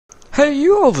Hey,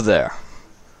 you over there!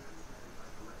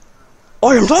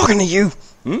 I am talking to you!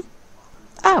 Hmm?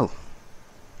 Oh.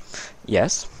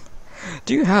 Yes?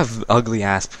 Do you have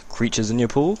ugly-ass creatures in your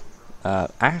pool?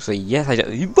 Actually, yes I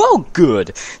do. Well,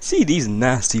 good! See these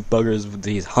nasty buggers with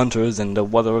these hunters and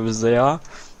whatever they are?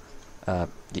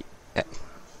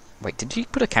 Wait, did you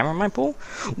put a camera in my pool?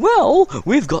 Well,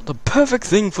 we've got the perfect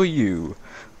thing for you!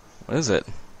 What is it?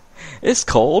 It's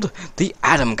called the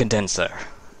atom condenser.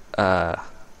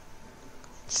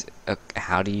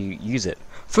 How do you use it?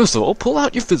 First of all, pull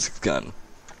out your physics gun.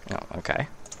 Oh, okay.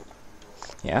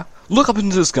 Yeah. Look up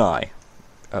into the sky.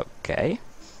 Okay.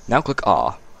 Now click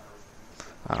R.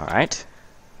 Alright.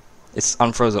 It's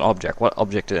unfrozen object. What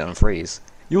object did it unfreeze?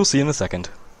 You'll see in a second.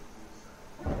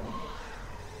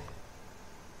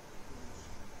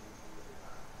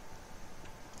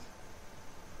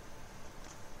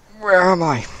 Where am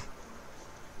I?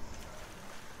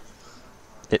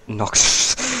 It knocks.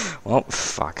 Well,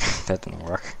 fuck. That didn't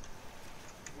work.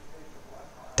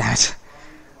 Damn it.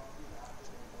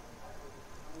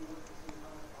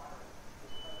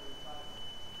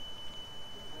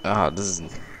 Oh, this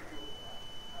is...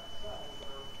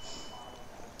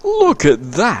 Look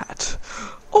at that!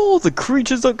 All the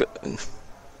creatures are You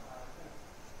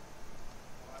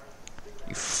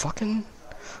fucking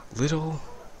little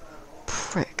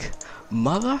prick.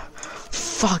 Mother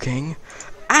fucking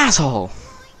asshole!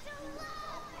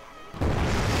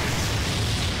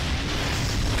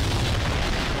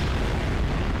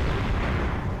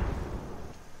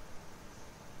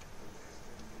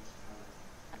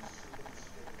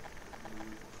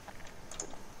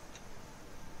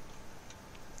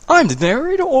 I'm the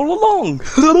narrator all along!